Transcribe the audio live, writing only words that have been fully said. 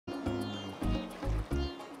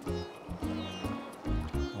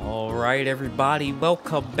Alright everybody,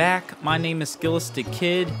 welcome back. My name is Skillistic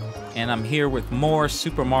Kid, and I'm here with more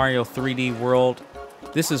Super Mario 3D World.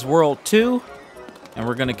 This is World 2, and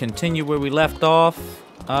we're going to continue where we left off.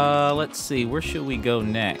 Let's see, where should we go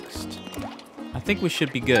next? I think we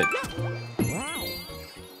should be good.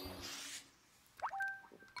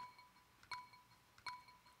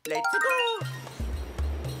 Let's go!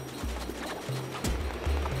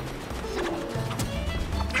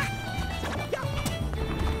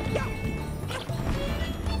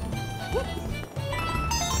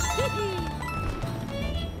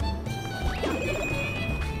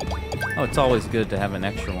 Oh, it's always good to have an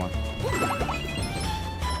extra one.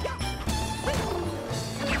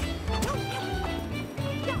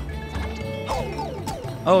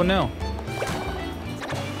 Oh no.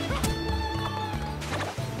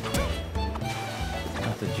 I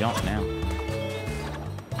have to jump now.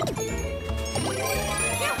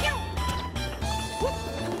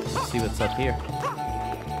 Let's see what's up here.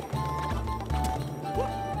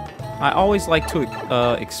 I always like to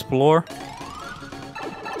explore.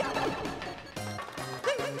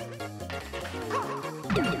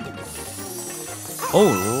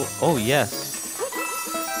 Oh yes.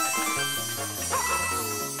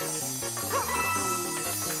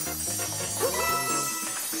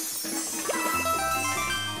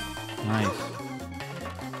 Nice.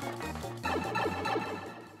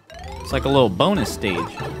 It's like a little bonus stage. A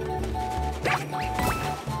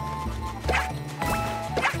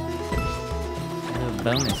little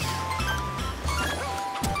bonus.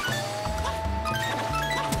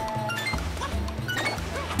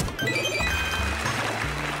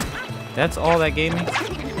 That's all that gave me?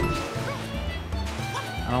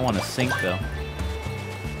 I don't want to sink though.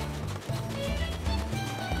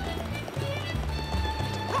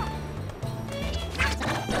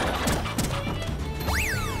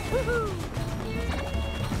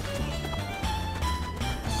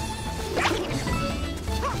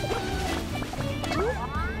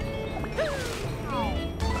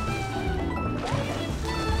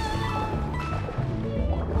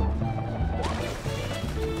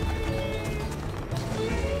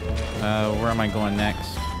 Where am I going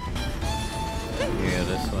next? Yeah,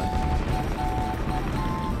 this way.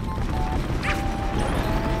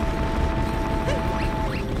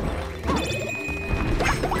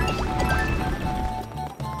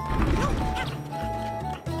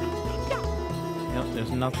 Yep,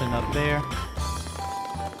 there's nothing up there.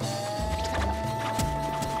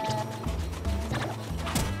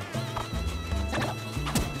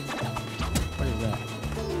 What is that?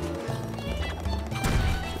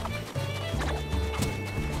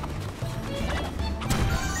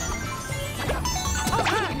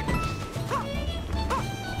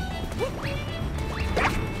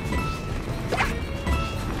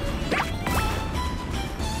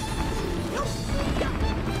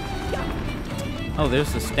 Oh,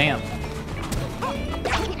 there's the stamp.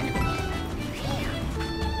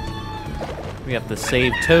 We have to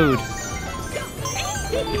save Toad.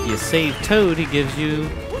 If you save Toad, he gives you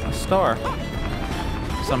a star.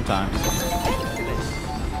 Sometimes.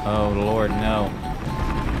 Oh, Lord, no.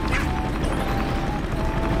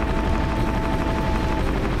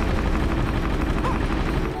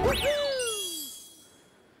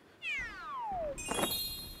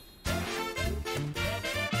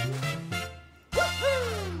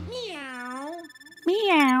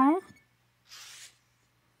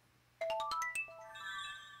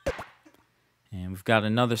 And we've got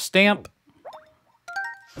another stamp.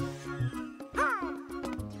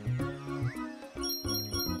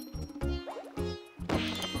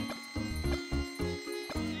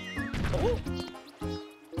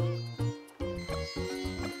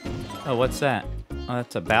 Oh, what's that? Oh,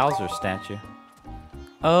 that's a Bowser statue.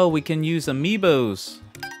 Oh, we can use amiibos.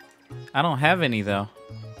 I don't have any, though.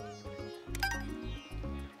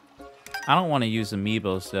 I don't want to use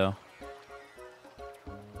amiibos, though.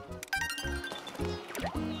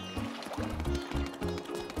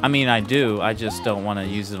 I mean, I do. I just don't want to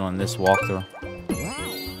use it on this walkthrough.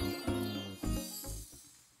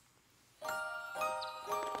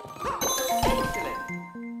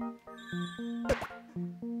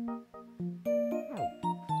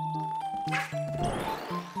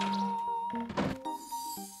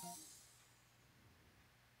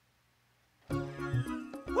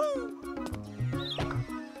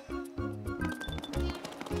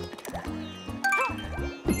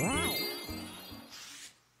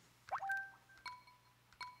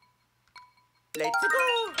 Let's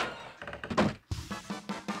go!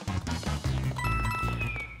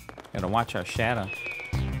 Gotta watch our shadow.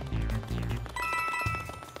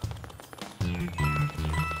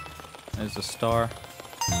 There's a star.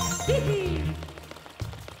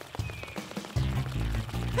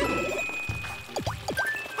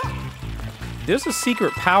 There's a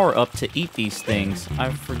secret power up to eat these things.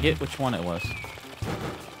 I forget which one it was.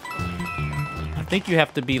 I think you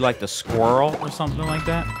have to be like the squirrel or something like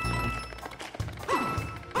that.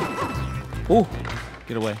 Ooh,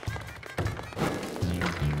 get away.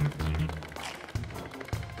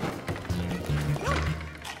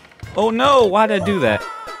 Oh no, why did I do that?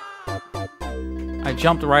 I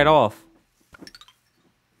jumped right off.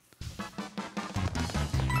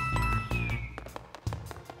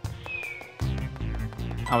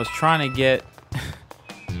 I was trying to get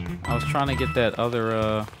that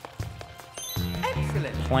other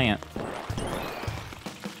plant.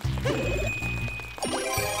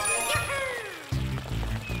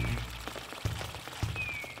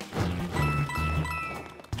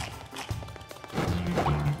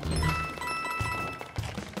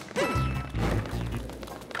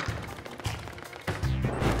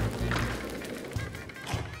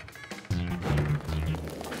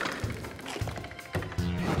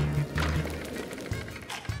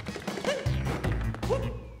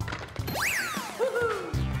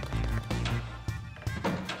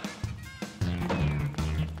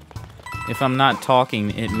 If I'm not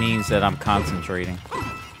talking, it means that I'm concentrating.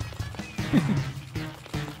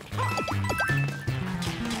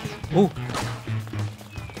 Ooh.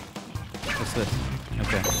 What's this?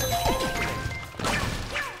 Okay.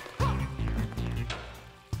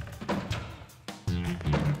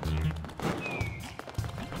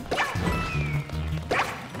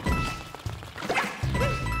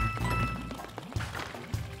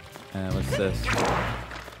 What's this?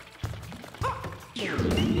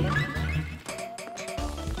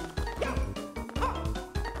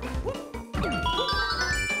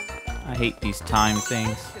 I hate these time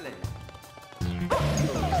things.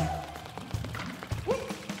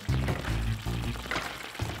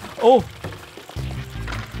 Oh!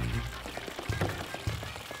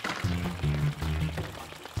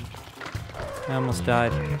 I almost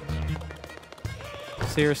died.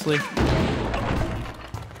 Seriously?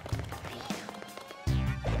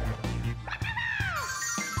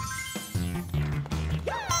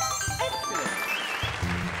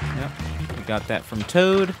 Yep, we got that from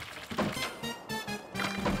Toad.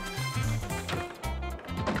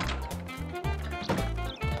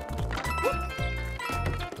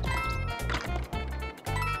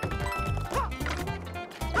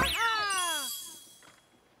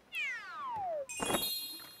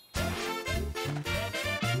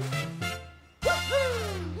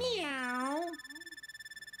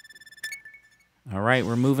 All right,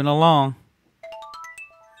 we're moving along.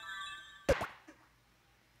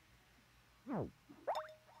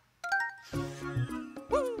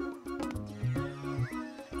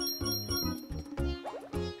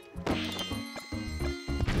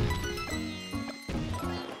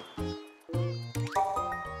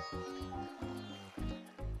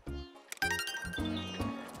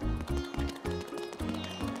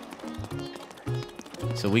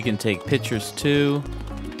 So we can take pictures too.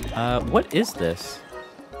 What is this?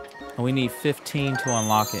 Oh, we need 15 to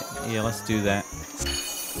unlock it. Yeah, let's do that.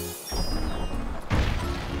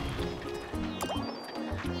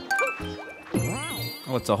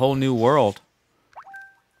 Oh, it's a whole new world.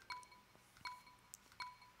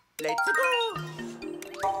 Let's go.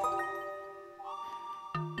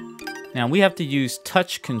 Now we have to use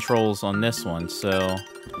touch controls on this one, so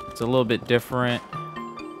it's a little bit different.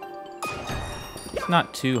 It's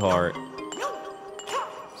not too hard.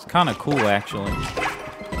 It's kind of cool, actually.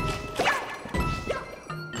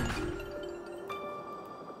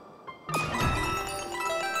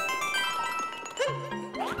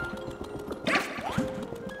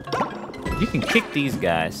 You can kick these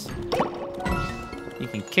guys. You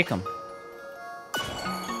can kick them.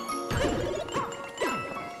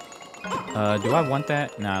 Do I want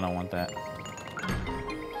that? No, I don't want that.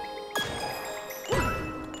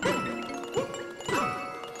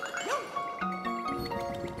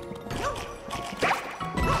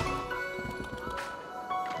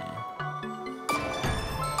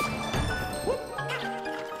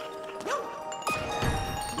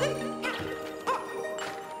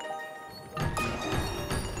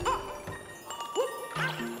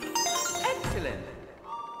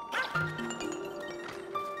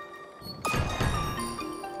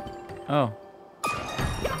 Oh.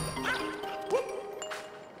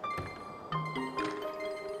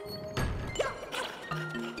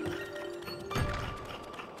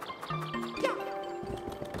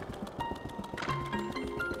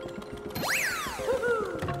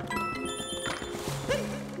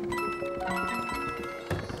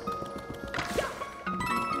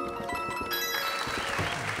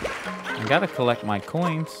 gotta collect my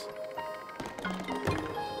coins.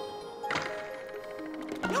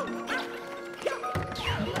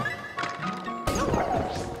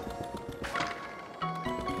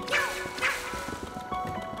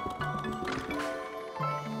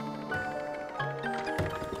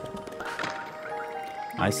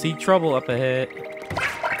 I see trouble up ahead.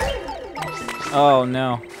 Oh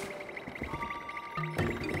no.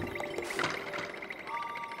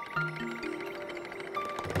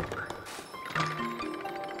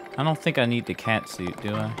 I don't think I need the cat suit,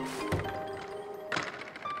 do I?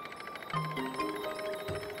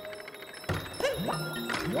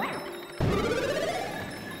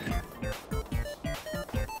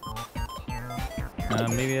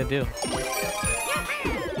 Maybe I do.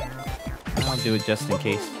 I'll do it just in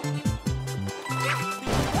case.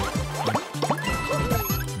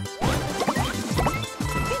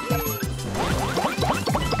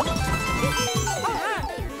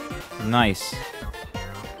 Nice.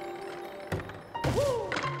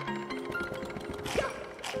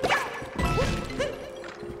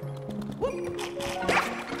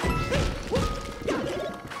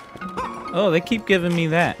 Oh, they keep giving me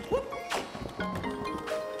that.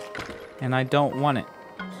 And I don't want it.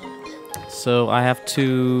 So I have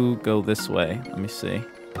to go this way. Let me see.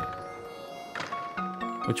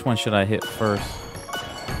 Which one should I hit first?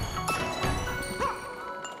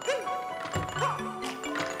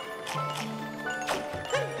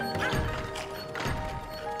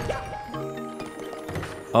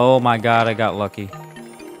 Oh my god, I got lucky.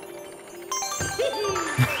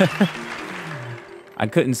 I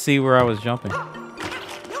couldn't see where I was jumping.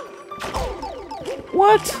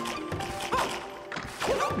 What?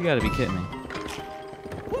 You gotta be kidding me.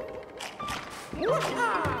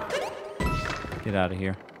 Get out of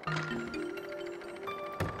here.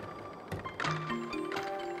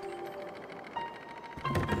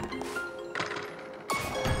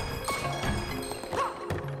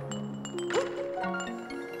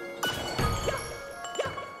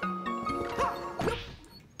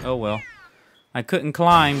 Oh well. I couldn't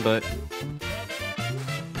climb, but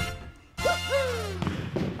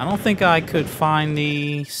I don't think I could find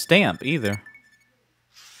the stamp either.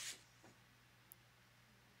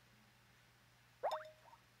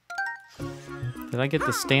 Did I get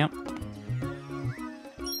the stamp?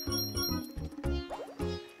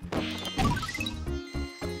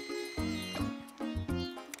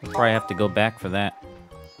 I'll probably have to go back for that.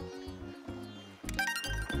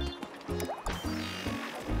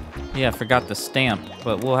 Yeah, I forgot the stamp,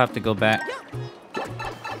 but we'll have to go back.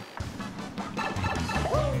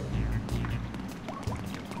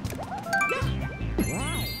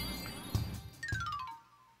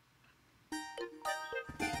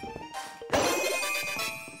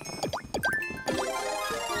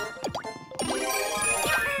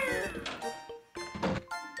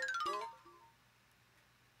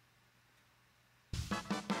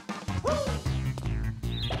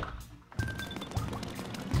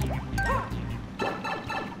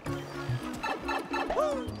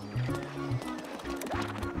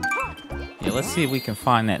 Yeah, let's see if we can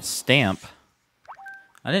find that stamp.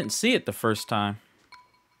 I didn't see it the first time.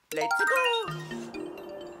 Let's go.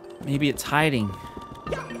 Maybe it's hiding.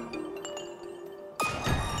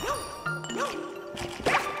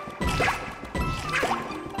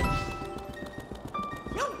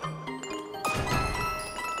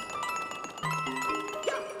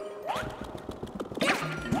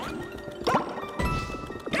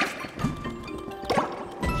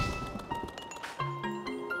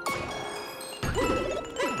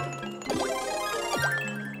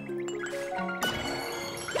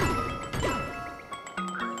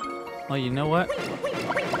 Oh, you know what?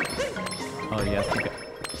 Oh, yeah, I think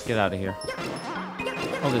get out of here.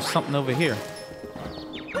 Oh, there's something over here.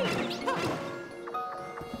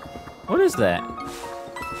 What is that?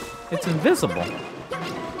 It's invisible.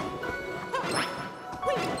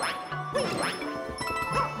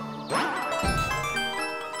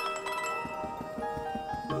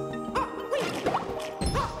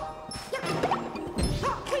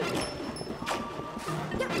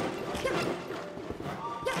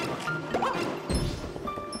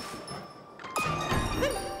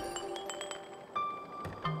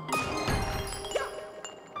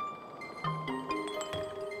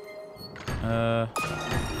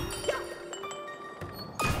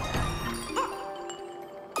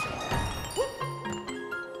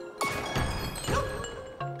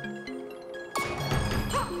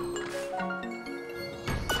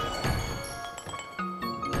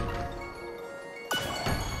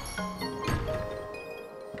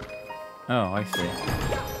 Oh, I see.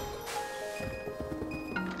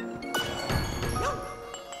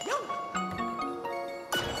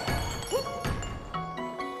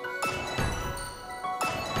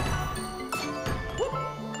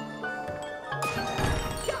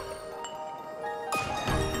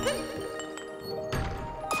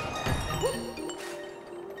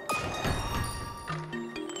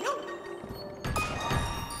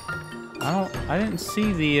 I didn't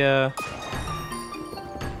see the,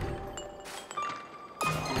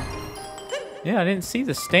 Yeah, I didn't see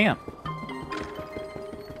the stamp.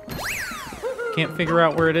 Can't figure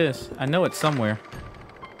out where it is. I know it's somewhere.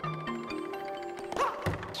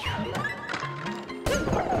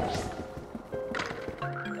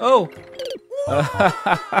 Oh!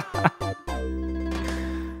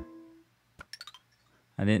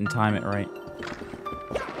 I didn't time it right.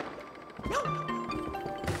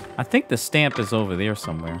 I think the stamp is over there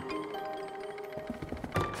somewhere.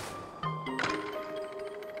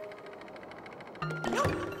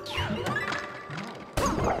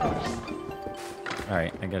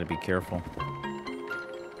 Alright, I gotta be careful.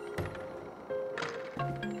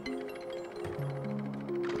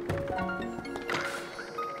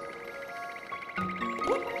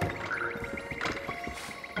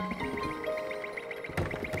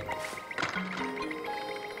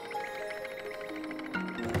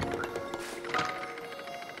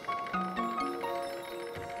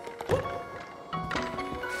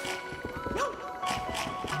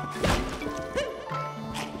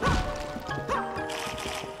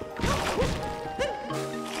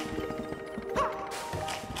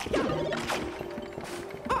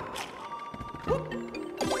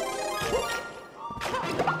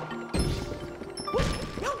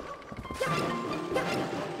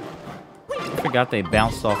 I forgot they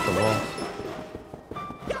bounced off the wall.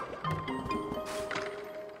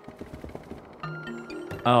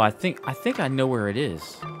 Oh, I think I know where it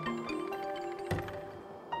is.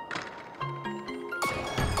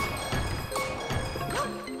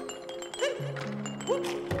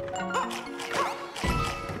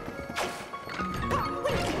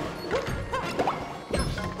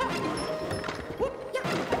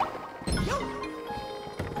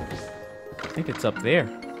 I think it's up there.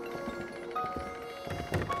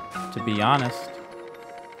 To be honest.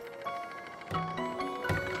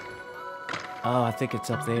 Oh, I think it's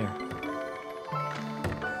up there.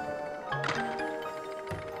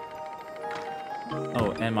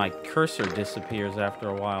 Oh, and my cursor disappears after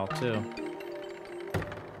a while, too.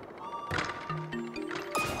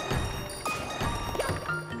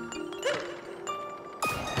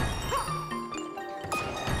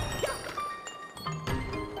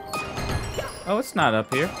 Oh, it's not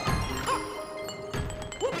up here.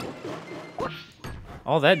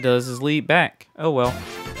 All that does is lead back. Oh, well.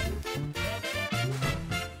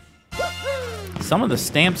 Some of the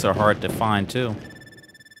stamps are hard to find, too.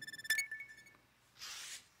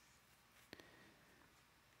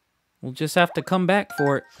 We'll just have to come back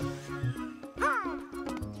for it.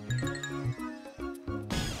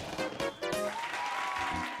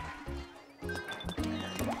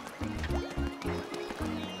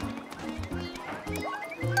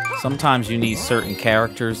 Sometimes you need certain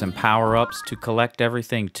characters and power-ups to collect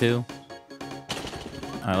everything, too.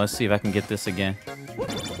 Alright, let's see if I can get this again.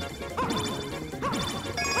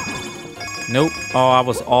 Nope. Oh, I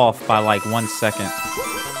was off by like 1 second.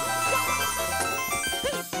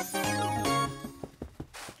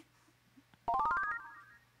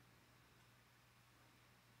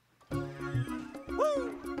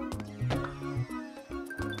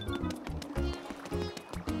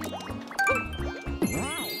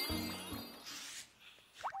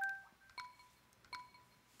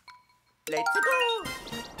 Let's go.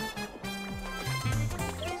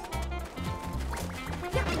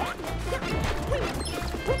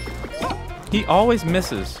 He always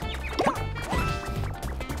misses.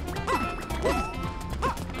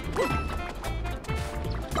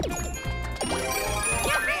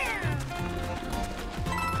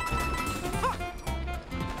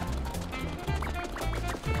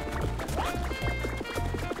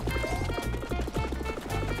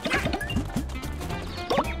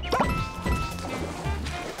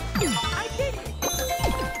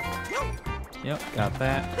 Yep, got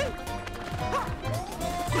that.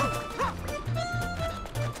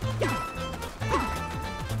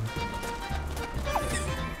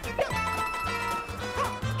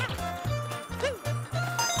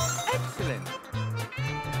 Excellent.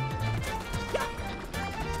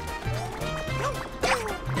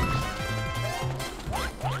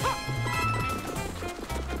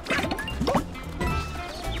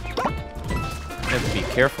 You have to be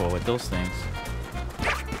careful with those things.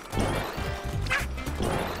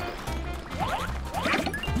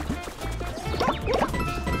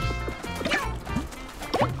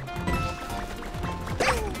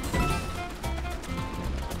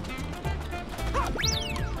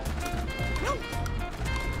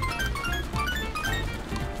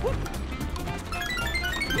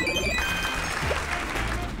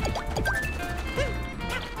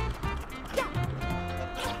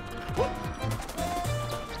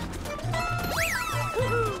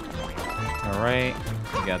 Alright,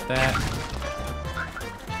 we got that.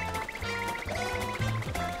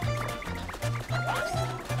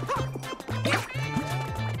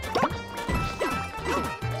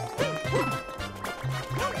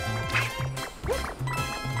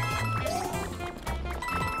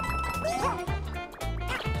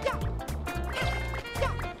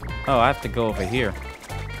 Oh, I have to go over here.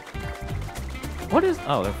 What is...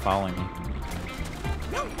 Oh, they're following me.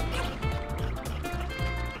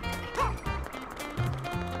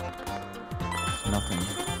 There's nothing.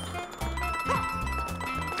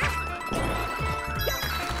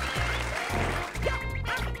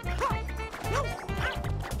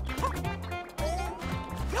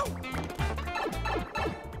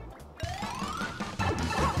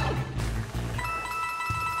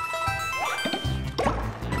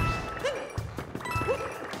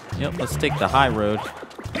 Yep, let's take the high road.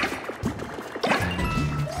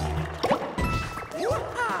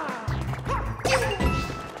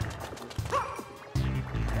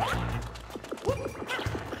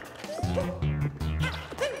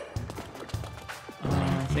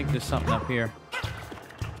 I think there's something up here.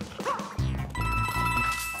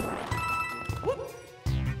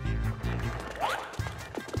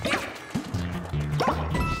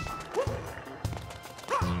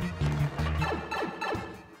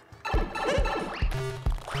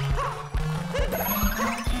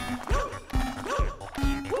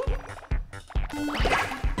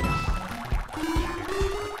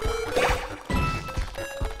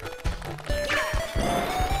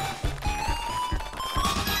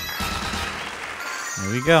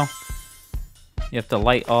 There we go. You have to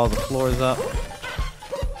light all the floors up.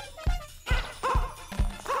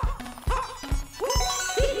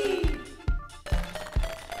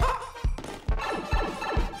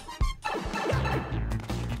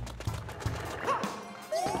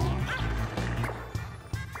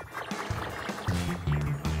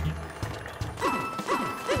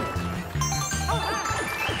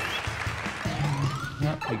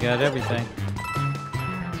 Yep, we got everything.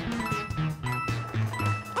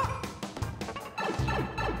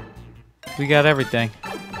 We got everything.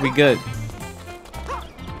 We good.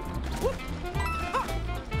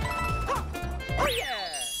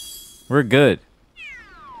 We're good.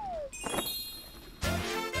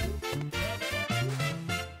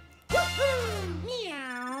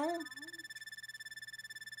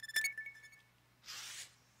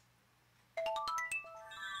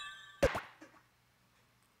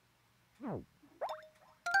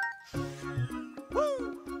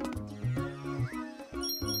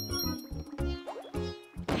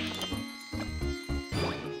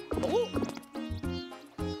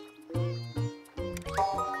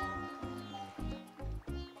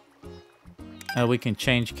 We can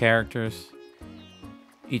change characters.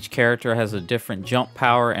 Each character has a different jump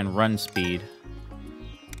power and run speed.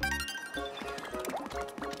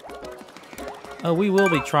 Oh, we will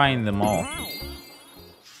be trying them all.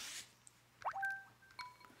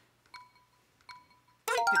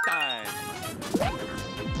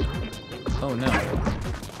 Oh no.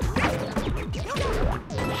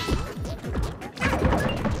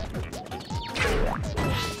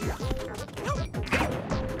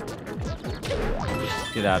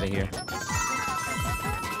 Get out of here.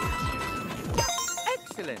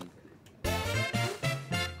 Excellent.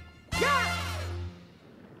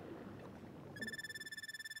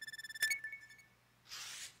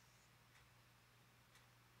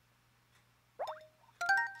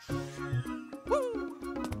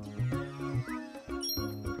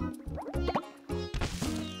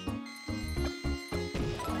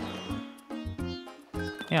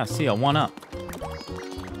 Yeah, see a 1-up.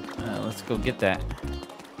 Let's go get that.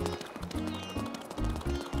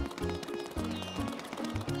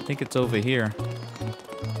 I think it's over here.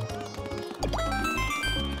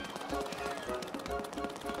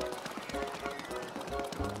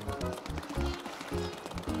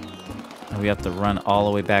 And we have to run all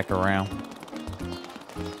the way back around.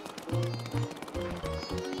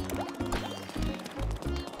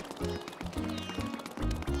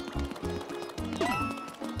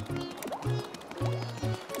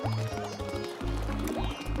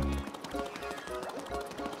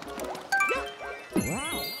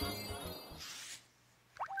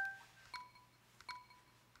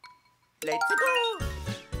 Let's go.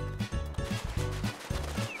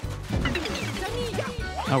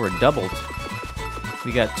 Oh, we're doubled.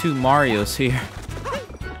 We got 2 Marios here.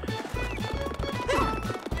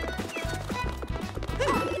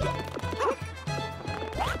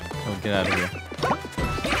 Oh, get out of here.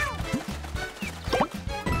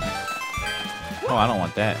 Oh, I don't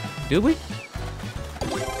want that. Do we?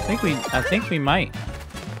 I think we might.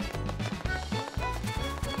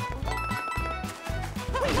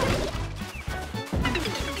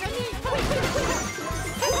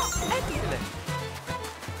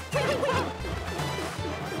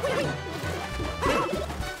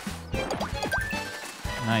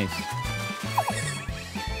 Nice.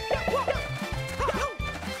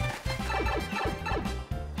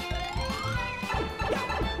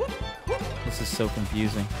 This is so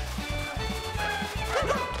confusing.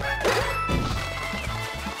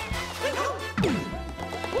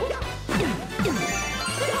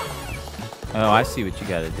 Oh, I see what you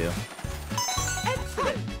gotta do.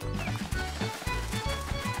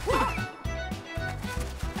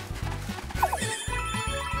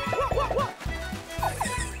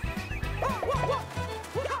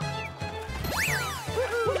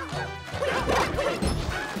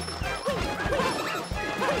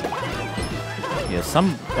 Yeah,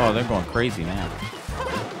 oh, they're going crazy now.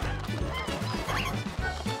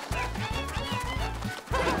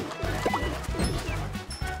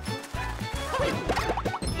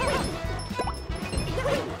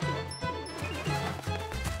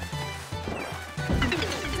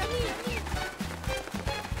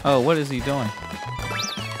 Oh, what is he doing?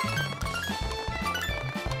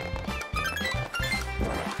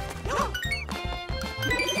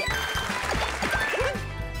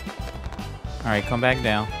 Alright, come back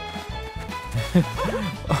down.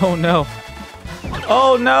 Oh no.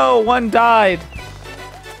 Oh no, one died.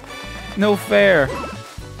 No fair.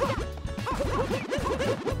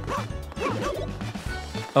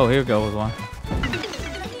 Oh, here goes one.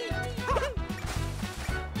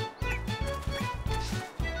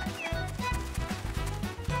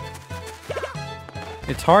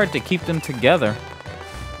 It's hard to keep them together.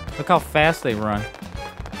 Look how fast they run.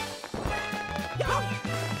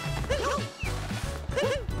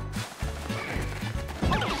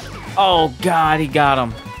 Oh God, he got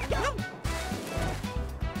him.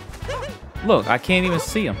 Look, I can't even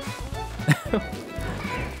see him.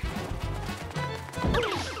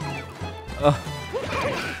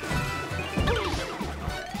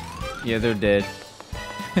 Yeah, they're dead.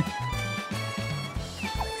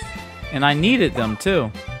 And I needed them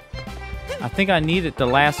too. I think I needed the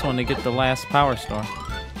last one to get the last power star.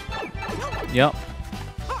 Yep.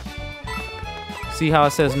 See how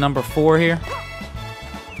it says number 4 here?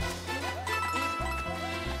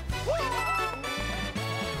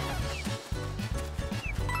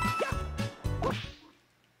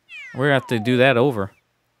 We're gonna have to do that over.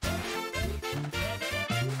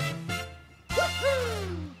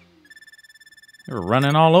 We're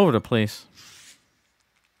running all over the place.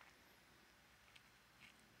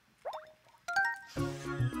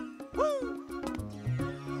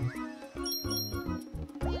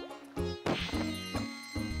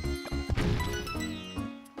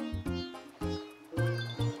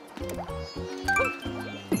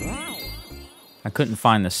 I couldn't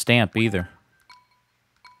find the stamp either.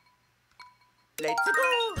 Let's go.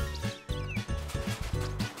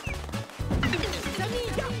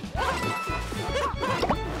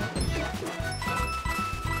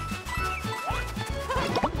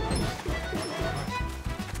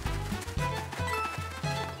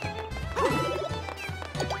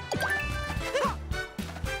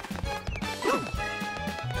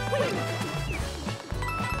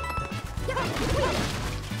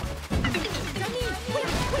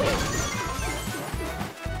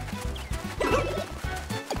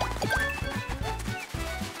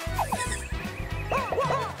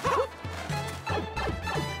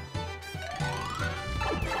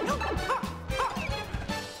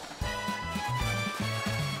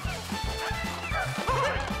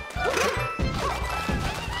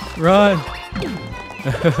 Run!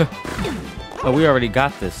 Oh, we already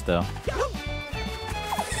got this, though.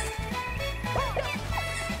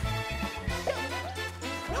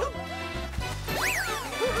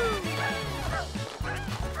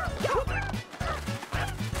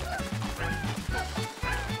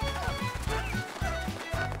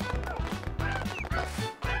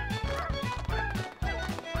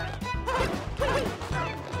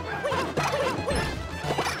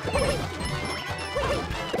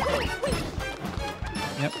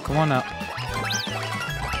 Yep, come on up.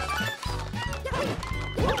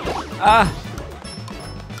 Ah!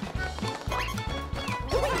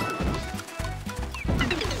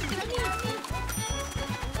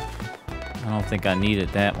 I don't think I needed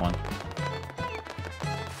that one.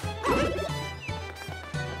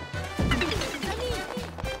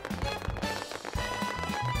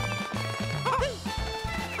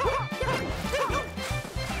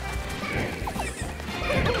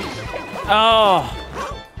 Oh!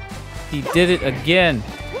 He did it again.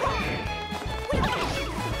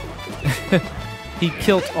 He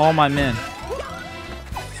killed all my men.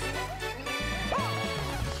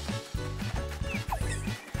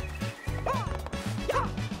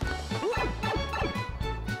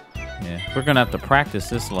 Yeah, we're gonna have to practice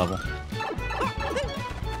this level.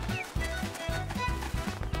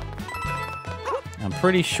 I'm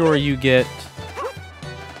pretty sure you get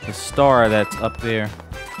the star that's up there.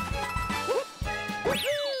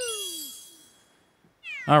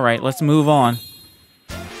 Alright, let's move on.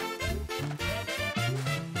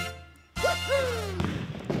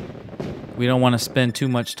 We don't want to spend too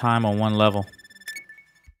much time on one level.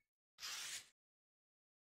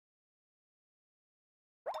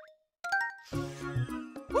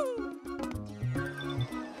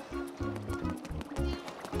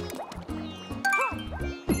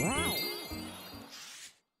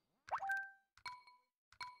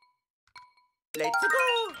 Let's go.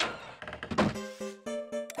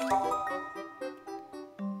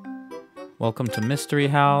 Welcome to Mystery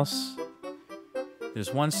House.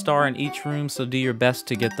 There's one star in each room, so do your best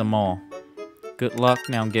to get them all. Good luck,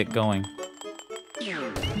 now get going.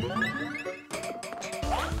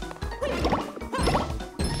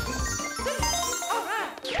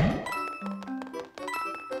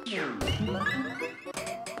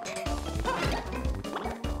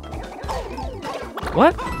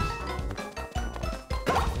 What?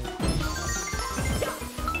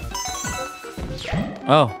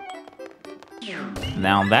 Oh.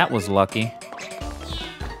 Now that was lucky.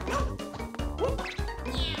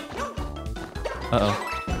 Uh-oh.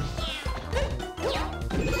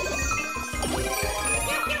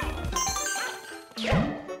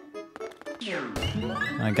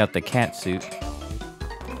 I got the cat suit.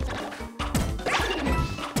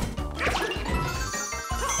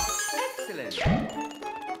 Excellent.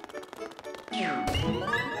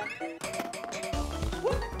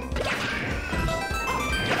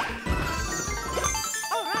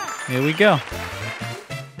 Here we go.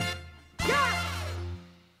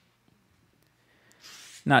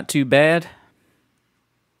 Not too bad.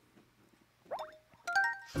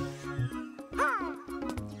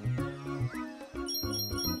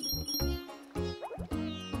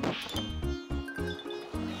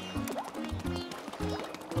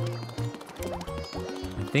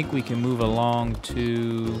 I think we can move along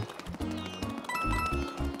to...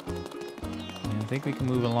 I think we can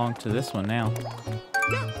move along to this one now.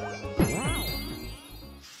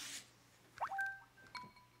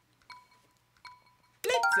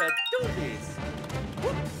 Let's do this.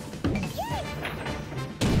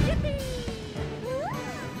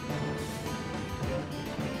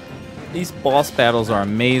 These boss battles are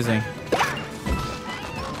amazing. Do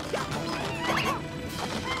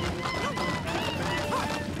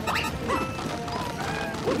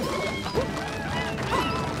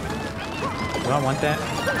I want that?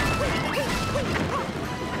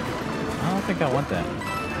 I don't think I want that.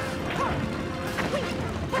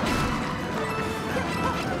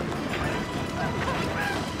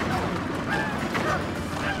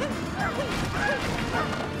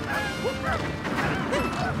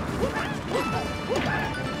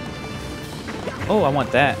 Oh, I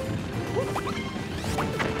want that.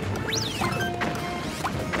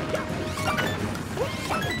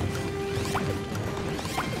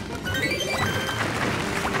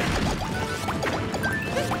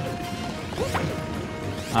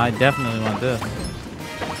 I definitely want this.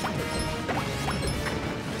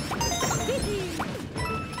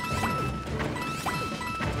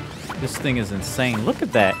 This thing is insane. Look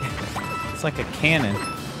at that. It's like a cannon.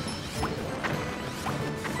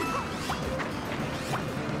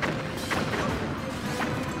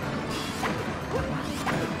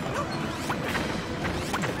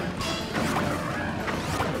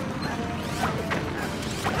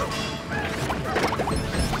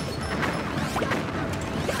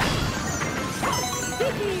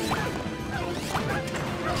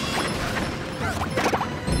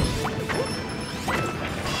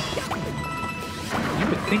 You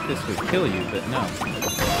would think this would kill you, but no.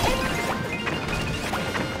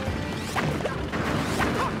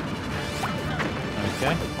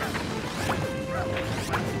 Okay.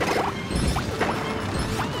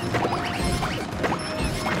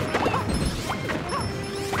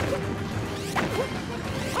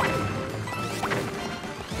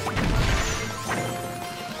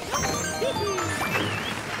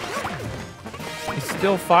 He's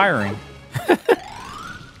still firing.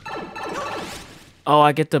 Oh,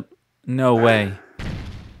 I get to... No way.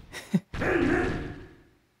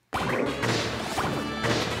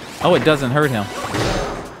 Oh, it doesn't hurt him.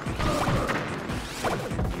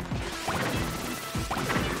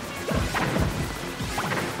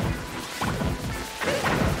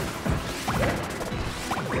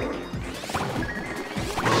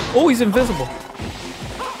 Oh, he's invisible.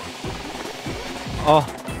 Oh.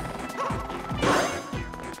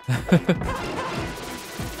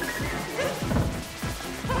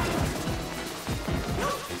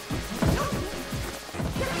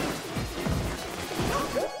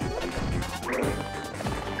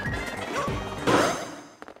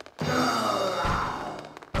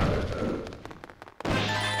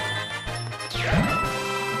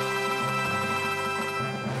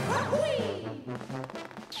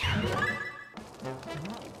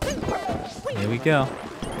 Here we go.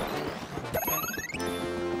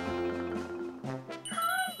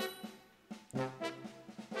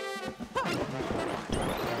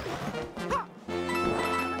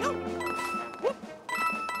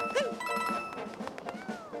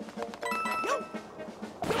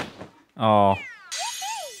 Oh.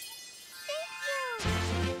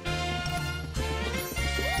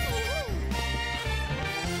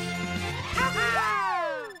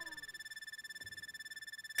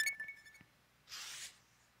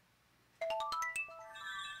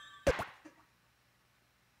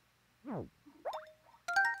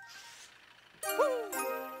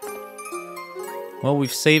 Well,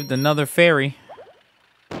 we've saved another fairy.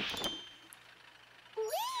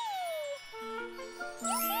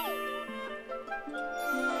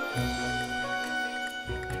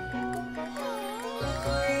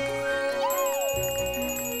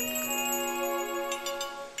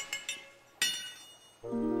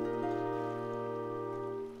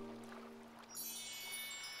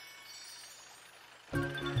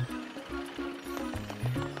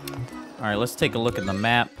 All right, let's take a look at the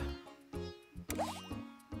map.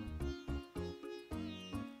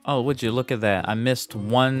 Oh, would you look at that? I missed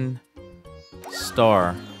one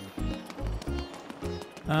star.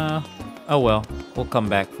 Oh well, we'll come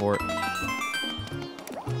back for it.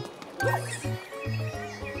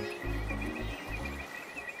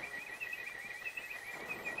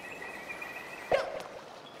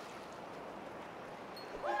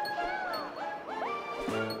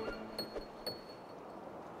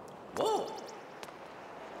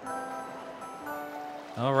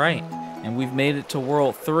 All right, and we've made it to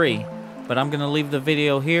World 3, but I'm gonna leave the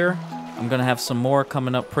video here. I'm gonna have some more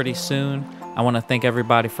coming up pretty soon. I wanna thank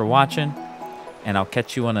everybody for watching, and I'll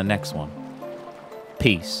catch you on the next one.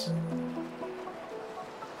 Peace.